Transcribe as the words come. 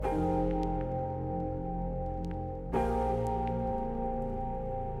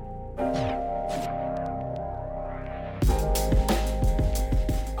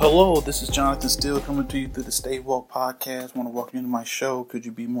Hello, this is Jonathan Steele coming to you through the Stay Woke podcast. I want to welcome you to my show. Could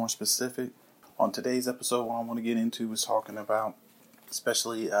you be more specific? On today's episode, what I want to get into is talking about,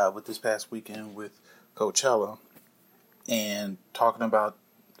 especially with this past weekend with Coachella, and talking about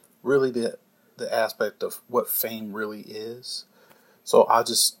really the aspect of what fame really is. So I'll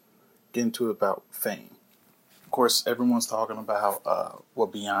just get into it about fame. Of course, everyone's talking about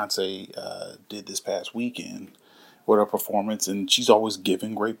what Beyonce did this past weekend with her performance, and she's always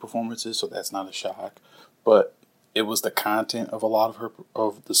given great performances, so that's not a shock. But it was the content of a lot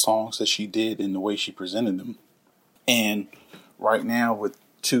of the songs that she did and the way she presented them. And right now, with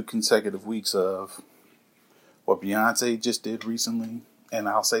 2 consecutive weeks of what Beyonce just did recently, and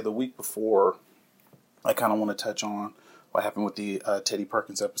I'll say the week before, I kind of want to touch on what happened with the Teddy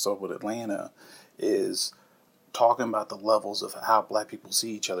Perkins episode with Atlanta, is talking about the levels of how black people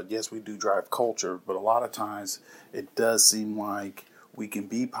see each other. Yes, we do drive culture, but a lot of times it does seem like we can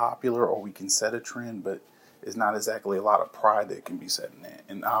be popular or we can set a trend, but it's not exactly a lot of pride that can be set in that.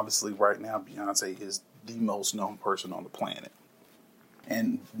 And obviously right now, Beyonce is the most known person on the planet.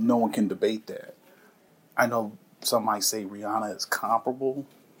 And no one can debate that. I know some might say Rihanna is comparable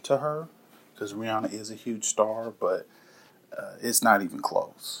to her, because Rihanna is a huge star, but it's not even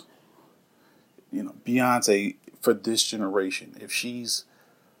close. You know, Beyonce, for this generation, if she's,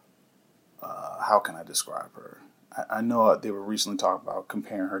 how can I describe her? I know they were recently talking about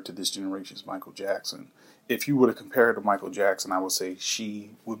comparing her to this generation's Michael Jackson. If you were to compare her to Michael Jackson, I would say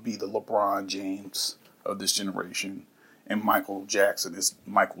she would be the LeBron James of this generation, and Michael Jackson is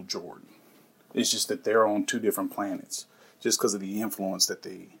Michael Jordan. It's just that they're on 2 different planets, just because of the influence that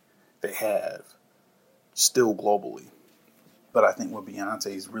they have, still globally. But I think what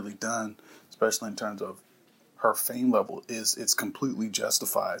Beyonce's really done, especially in terms of her fame level, is it's completely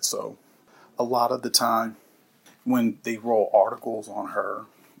justified. So a lot of the time when they roll articles on her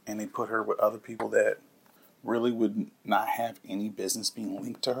and they put her with other people that really would not have any business being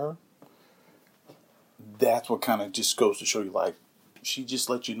linked to her, that's what kind of just goes to show you, like, she just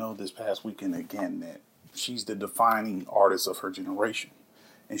let you know this past weekend again that she's the defining artist of her generation.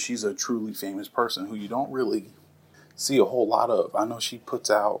 And she's a truly famous person who you don't really see a whole lot of. I know she puts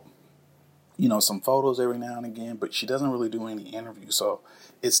out, some photos every now and again, but she doesn't really do any interviews. So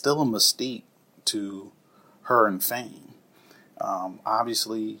it's still a mystique to her and fame.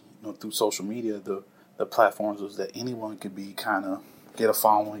 Obviously, through social media, the platforms was that anyone could be kind of get a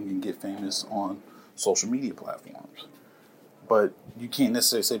following and get famous on social media platforms. But you can't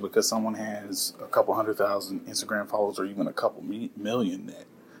necessarily say because someone has a couple 100,000 Instagram followers or even a couple million that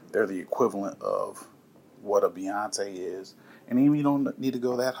they're the equivalent of what a Beyonce is. And even you don't need to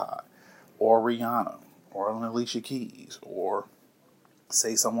go that high. Or Rihanna, or an Alicia Keys, or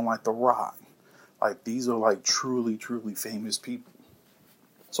say someone like The Rock. Like, these are like truly, truly famous people.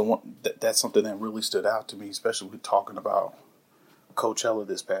 So that's something that really stood out to me, especially with talking about Coachella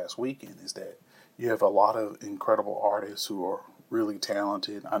this past weekend, is that you have a lot of incredible artists who are really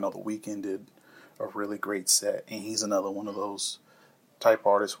talented. I know The Weeknd did a really great set, and he's another one of those type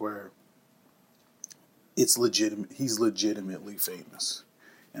artists where it's legitimate. He's legitimately famous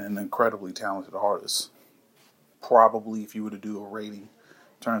and an incredibly talented artist. Probably, if you were to do a rating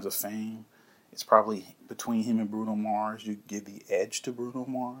in terms of fame, it's probably between him and Bruno Mars. You give the edge to Bruno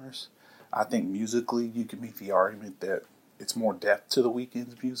Mars. I think musically, you can make the argument that it's more depth to The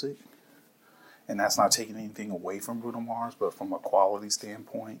Weeknd's music. And that's not taking anything away from Bruno Mars, but from a quality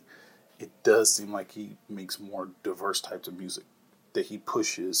standpoint, it does seem like he makes more diverse types of music, that he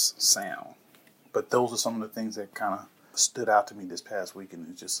pushes sound. But those are some of the things that kind of stood out to me this past weekend.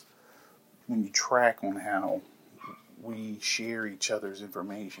 It's just when you track on how we share each other's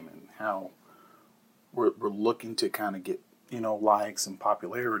information and how we're looking to kind of get, likes and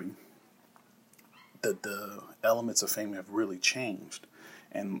popularity, the elements of fame have really changed.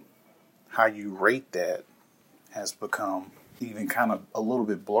 And how you rate that has become even kind of a little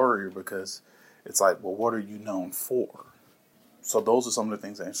bit blurrier, because it's like, well, what are you known for? So those are some of the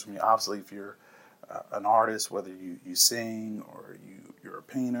things that interest me. Obviously, if you're an artist, whether you sing or you're a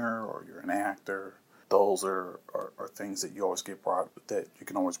painter or you're an actor, those are things that you always get brought, that you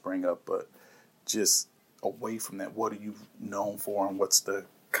can always bring up. But just away from that, what are you known for, and what's the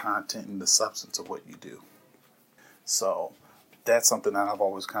content and the substance of what you do? So that's something that I've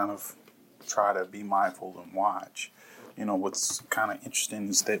always kind of tried to be mindful and watch. What's kind of interesting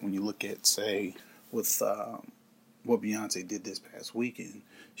is that when you look at, say, with what Beyonce did this past weekend,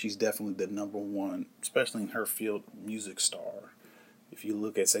 she's definitely the number one, especially in her field, music star. If you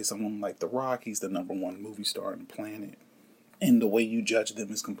look at, say, someone like The Rock, he's the number one movie star on the planet. And the way you judge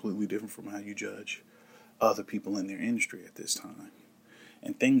them is completely different from how you judge other people in their industry at this time.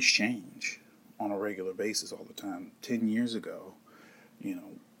 And things change on a regular basis all the time. 10 years ago,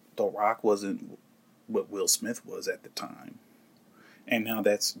 The Rock wasn't what Will Smith was at the time. And now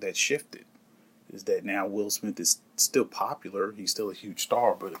that's shifted. Is that now Will Smith is still popular. He's still a huge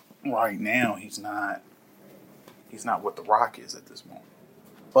star, but right now he's not what The Rock is at this moment.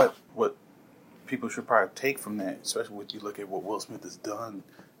 But what people should probably take from that, especially when you look at what Will Smith has done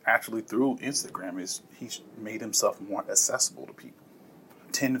actually through Instagram, is he's made himself more accessible to people.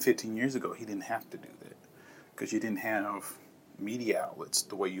 10 to 15 years ago, he didn't have to do that because you didn't have media outlets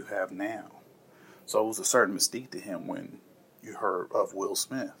the way you have now. So it was a certain mystique to him when you heard of Will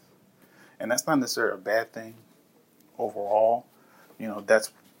Smith. And that's not necessarily a bad thing overall.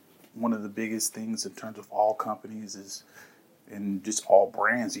 That's one of the biggest things in terms of all companies is, and just all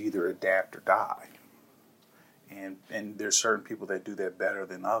brands, either adapt or die. And there's certain people that do that better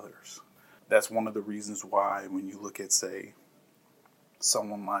than others. That's one of the reasons why when you look at, say,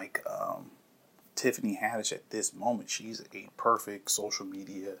 someone like Tiffany Haddish at this moment, she's a perfect social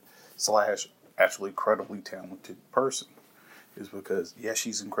media / actually incredibly talented person. Is because, yes,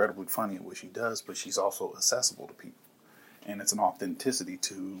 she's incredibly funny at what she does, but she's also accessible to people. And it's an authenticity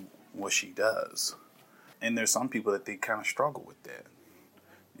to what she does. And there's some people that they kind of struggle with that.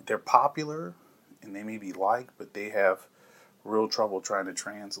 They're popular and they may be liked, but they have real trouble trying to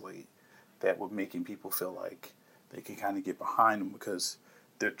translate that with making people feel like they can kind of get behind them because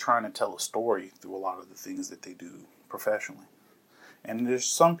they're trying to tell a story through a lot of the things that they do professionally. And there's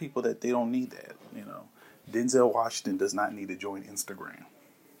some people that they don't need that, Denzel Washington does not need to join Instagram.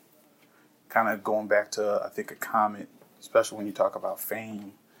 Kind of going back to, I think, a comment, especially when you talk about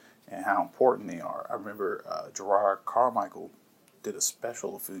fame and how important they are. I remember Gerard Carmichael did a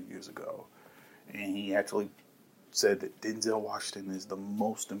special a few years ago, and he actually said that Denzel Washington is the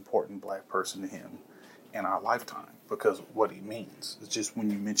most important black person to him in our lifetime because of what he means. It's just when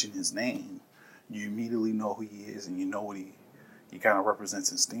you mention his name, you immediately know who he is and you know what he kind of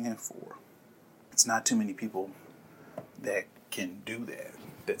represents and stands for. It's not too many people that can do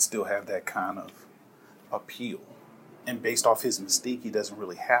that still have that kind of appeal. And based off his mystique, he doesn't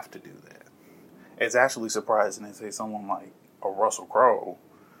really have to do that. It's actually surprising to say someone like a Russell Crowe,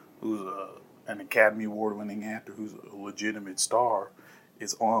 who's an Academy Award-winning actor, who's a legitimate star,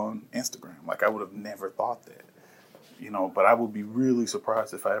 is on Instagram. Like, I would have never thought that. But I would be really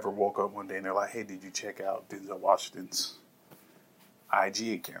surprised if I ever woke up one day and they're like, hey, did you check out Denzel Washington's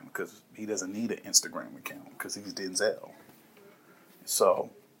IG account? Because he doesn't need an Instagram account because he's Denzel. So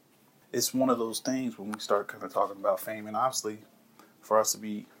it's one of those things when we start kind of talking about fame, and obviously for us to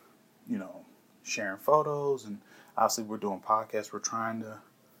be, sharing photos, and obviously we're doing podcasts, we're trying to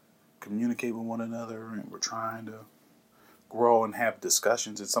communicate with one another, and we're trying to grow and have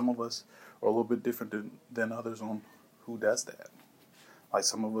discussions, and some of us are a little bit different than others on who does that. Like,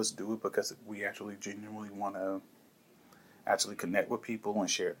 some of us do it because we actually genuinely want to actually connect with people and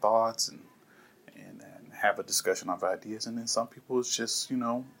share thoughts and have a discussion of ideas. And then some people, it's just,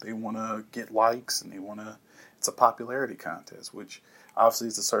 they want to get likes and it's a popularity contest, which obviously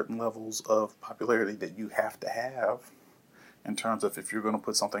is a certain levels of popularity that you have to have in terms of if you're going to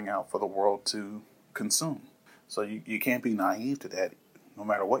put something out for the world to consume. So you can't be naive to that no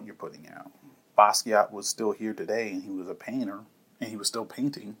matter what you're putting out. Basquiat was still here today and he was a painter and he was still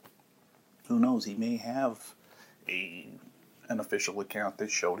painting. Who knows, he may have an official account that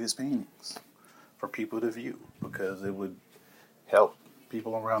showed his paintings for people to view because it would help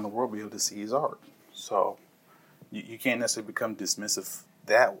people around the world be able to see his art. So you can't necessarily become dismissive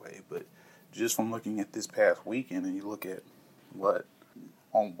that way, but just from looking at this past weekend and you look at what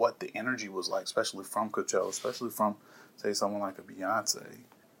the energy was like, especially from Coachella, especially from, say, someone like a Beyonce,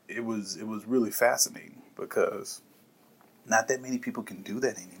 it was really fascinating because not that many people can do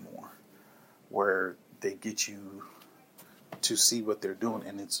that anymore, where they get you to see what they're doing,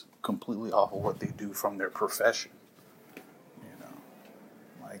 and it's completely off of what they do from their profession.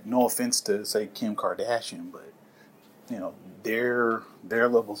 Like, no offense to, say, Kim Kardashian, but their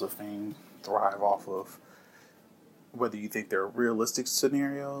levels of fame thrive off of whether you think they're realistic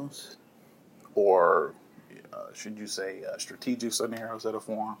scenarios or should you say strategic scenarios that are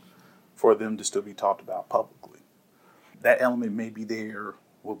formed for them to still be talked about publicly. That element may be there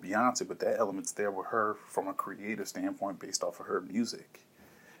with Beyonce, but that element's there with her from a creative standpoint based off of her music.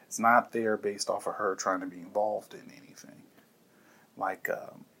 It's not there based off of her trying to be involved in anything. Like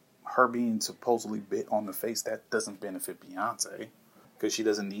her being supposedly bit on the face, that doesn't benefit Beyonce because she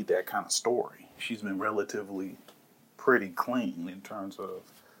doesn't need that kind of story. She's been relatively pretty clean in terms of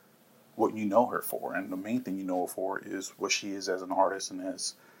what you know her for, and the main thing you know her for is what she is as an artist and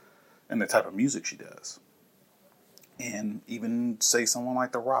the type of music she does. And even say someone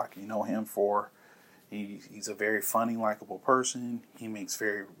like The Rock, you know him for he's a very funny, likable person. He makes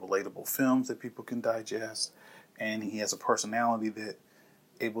very relatable films that people can digest, and he has a personality that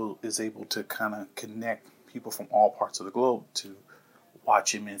is able to kind of connect people from all parts of the globe to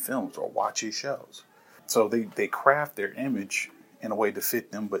watch him in films or watch his shows. So they craft their image in a way to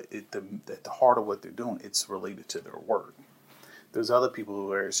fit them, but at the heart of what they're doing, it's related to their work. There's other people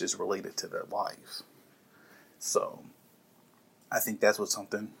where it's just related to their life. So I think that's what's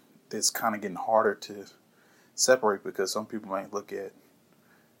something that's kind of getting harder to separate, because some people might look at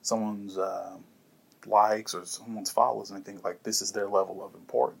someone's likes or someone's follows and think like this is their level of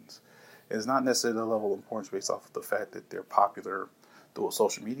importance. It's not necessarily their level of importance based off of the fact that they're popular through a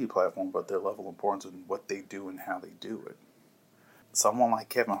social media platform, but their level of importance in what they do and how they do it. Someone like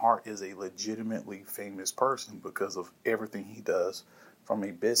Kevin Hart is a legitimately famous person because of everything he does from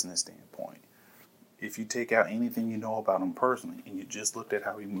a business standpoint. If you take out anything you know about him personally and you just looked at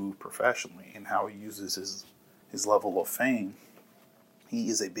how he moved professionally and how he uses his level of fame, he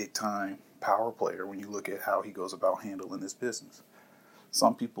is a big time power player when you look at how he goes about handling his business.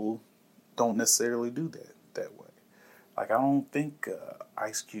 Some people don't necessarily do that way. Like, I don't think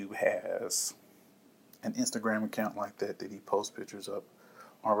Ice Cube has an Instagram account like that he posts pictures up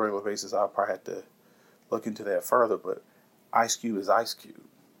on a regular basis. I'll probably have to look into that further, but Ice Cube is Ice Cube.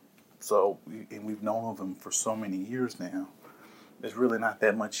 So, and we've known of him for so many years now. There's really not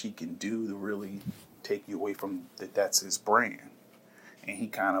that much he can do to really take you away from that's his brand. And he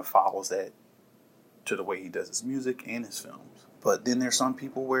kind of follows that to the way he does his music and his films. But then there's some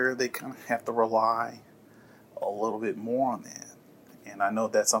people where they kind of have to rely a little bit more on that. And I know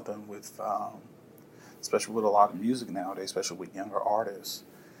that's something with, especially with a lot of music nowadays, especially with younger artists,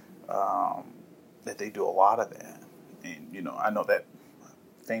 that they do a lot of that. And, you know, I know that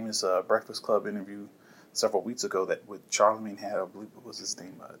famous Breakfast Club interview several weeks ago that with Charlamagne had, I believe it was his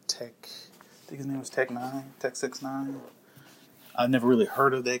name, Tech, I think his name was Tech 69. I've never really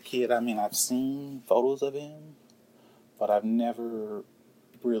heard of that kid. I mean, I've seen photos of him, but I've never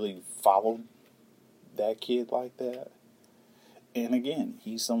really followed that kid like that. And again,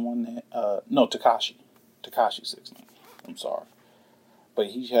 he's someone that, no, Tekashi 69. I'm sorry. But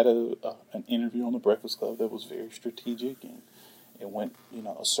he had an interview on the Breakfast Club that was very strategic, and it went,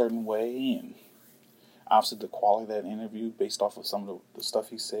 a certain way. And obviously the quality of that interview, based off of some of the stuff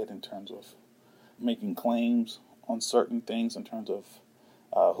he said in terms of making claims on certain things in terms of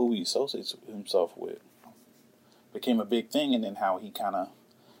who he associates himself with, became a big thing. And then how he kind of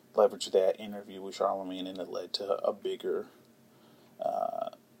leveraged that interview with Charlamagne, and it led to a bigger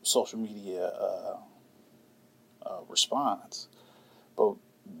social media response. But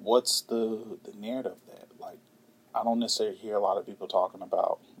what's the narrative of that? Like, I don't necessarily hear a lot of people talking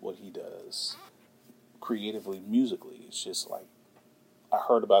about what he does creatively, musically. It's just like, I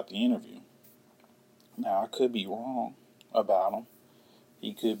heard about the interview. Now, I could be wrong about him.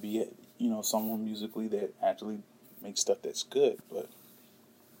 He could be, someone musically that actually makes stuff that's good. But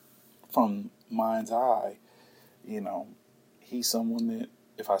from mind's eye, he's someone that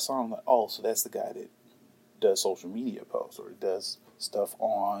if I saw him, like, oh, so that's the guy that does social media posts or does stuff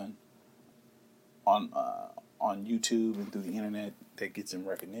on YouTube and through the internet that gets him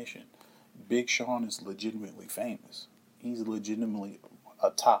recognition. Big Sean is legitimately famous. He's legitimately a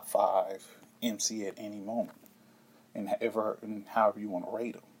top 5 MC at any moment, and however you want to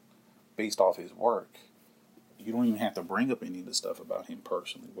rate him, based off his work. You don't even have to bring up any of the stuff about him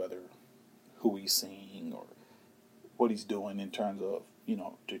personally, whether who he's seeing or what he's doing in terms of,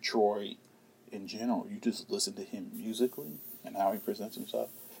 Detroit in general. You just listen to him musically and how he presents himself.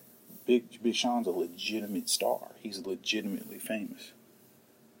 Big Sean's a legitimate star. He's legitimately famous.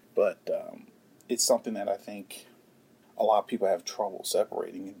 But it's something that I think a lot of people have trouble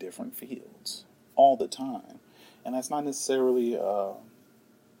separating in different fields all the time. And that's not necessarily a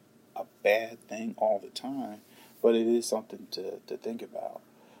bad thing all the time, but it is something to think about.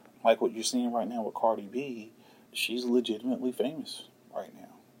 Like what you're seeing right now with Cardi B, she's legitimately famous right now.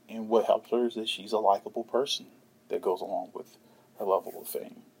 And what helps her is that she's a likable person that goes along with her level of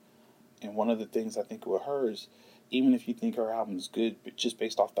fame. And one of the things I think with her is, even if you think her album is good, but just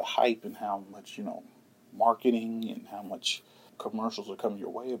based off the hype and how much, marketing and how much commercials are coming your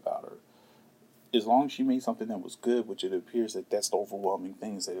way about her, as long as she made something that was good, which it appears that that's the overwhelming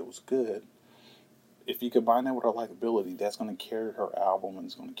thing, is that it was good, if you combine that with her likability, that's going to carry her album and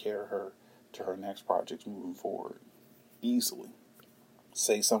it's going to carry her to her next projects moving forward easily.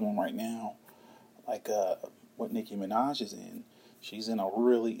 Say someone right now, like what Nicki Minaj is in, she's in a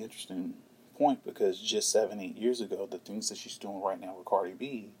really interesting point, because just 7-8 years ago, the things that she's doing right now with Cardi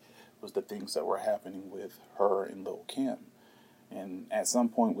B was the things that were happening with her and Lil Kim. And at some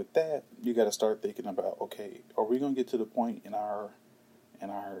point with that, you got to start thinking about, okay, are we going to get to the point in our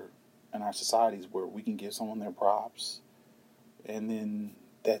societies where we can give someone their props, and then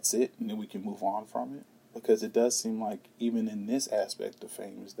that's it, and then we can move on from it? Because it does seem like even in this aspect of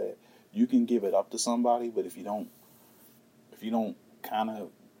fame is that you can give it up to somebody, but if you don't kind of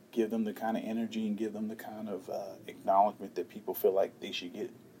give them the kind of energy and give them the kind of acknowledgement that people feel like they should get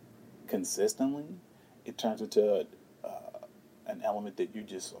consistently, it turns into an element that you're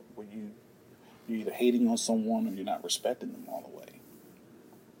either hating on someone or you're not respecting them all the way.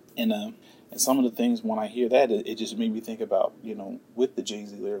 And some of the things, when I hear that, it just made me think about, with the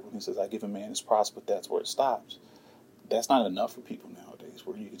Jay-Z lyric when he says, I give a man his props, but that's where it stops. That's not enough for people nowadays,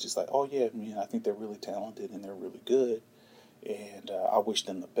 where you can just like, oh yeah, man, I think they're really talented and they're really good, and I wish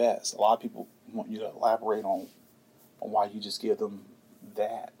them the best. A lot of people want you to elaborate on why you just give them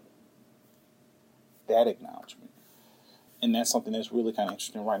that acknowledgement. And that's something that's really kind of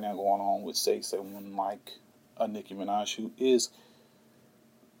interesting right now going on with, say, someone like a Nicki Minaj, who is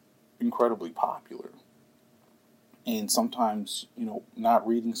incredibly popular. And sometimes, not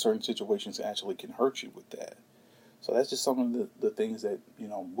reading certain situations actually can hurt you with that. So that's just some of the things that,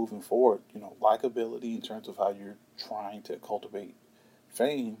 moving forward, likability in terms of how you're trying to cultivate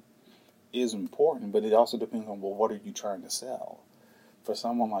fame is important, but it also depends on, well, what are you trying to sell? For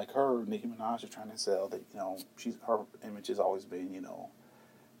someone like her, Nicki Minaj is trying to sell that, her image has always been,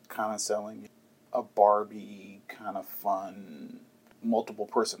 kind of selling a Barbie kind of fun, multiple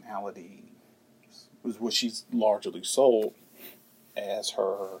personality was what she's largely sold as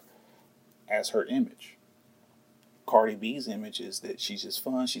her image. Cardi B's image is that she's just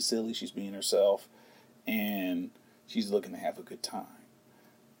fun, she's silly, she's being herself, and she's looking to have a good time.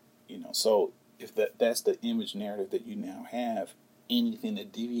 So if that's the image narrative that you now have, anything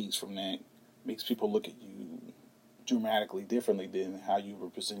that deviates from that makes people look at you dramatically differently than how you were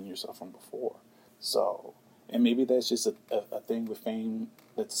presenting yourself from before. So, and maybe that's just a thing with fame,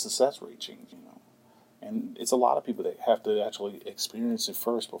 that the success rate change, And it's a lot of people that have to actually experience it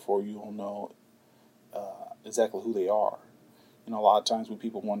first before you will know exactly who they are. A lot of times when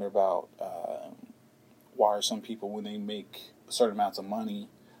people wonder about why are some people, when they make certain amounts of money,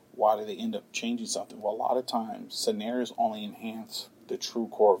 why do they end up changing something? Well, a lot of times scenarios only enhance the true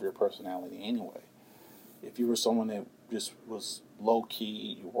core of your personality anyway. If you were someone that just was low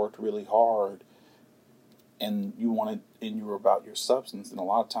key, you worked really hard, and you were about your substance, and a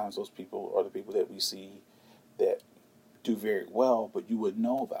lot of times those people are the people that we see that do very well, but you wouldn't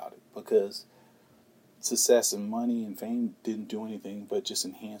know about it because success and money and fame didn't do anything but just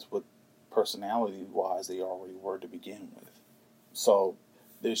enhance what personality-wise they already were to begin with. So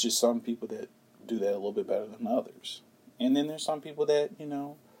there's just some people that do that a little bit better than others. And then there's some people that,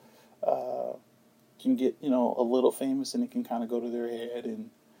 can get, a little famous and it can kind of go to their head,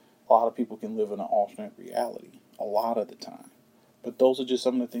 and a lot of people can live in an alternate reality a lot of the time. But those are just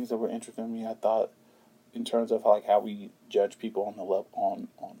some of the things that were interesting to me. I thought in terms of like how we judge people on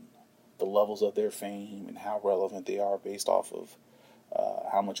the levels of their fame and how relevant they are based off of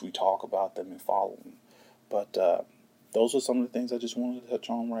how much we talk about them and follow them. But those are some of the things I just wanted to touch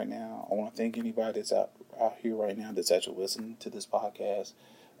on right now. I want to thank anybody that's out here right now that's actually listening to this podcast.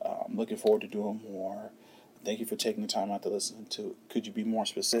 I'm looking forward to doing more. Thank you for taking the time out to listen to it. Could you be more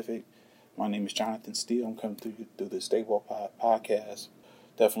specific? My name is Jonathan Steele. I'm coming through the Stay Woke podcast.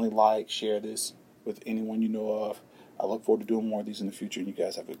 Definitely share this with anyone you know of. I look forward to doing more of these in the future, and you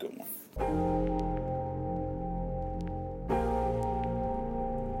guys have a good one.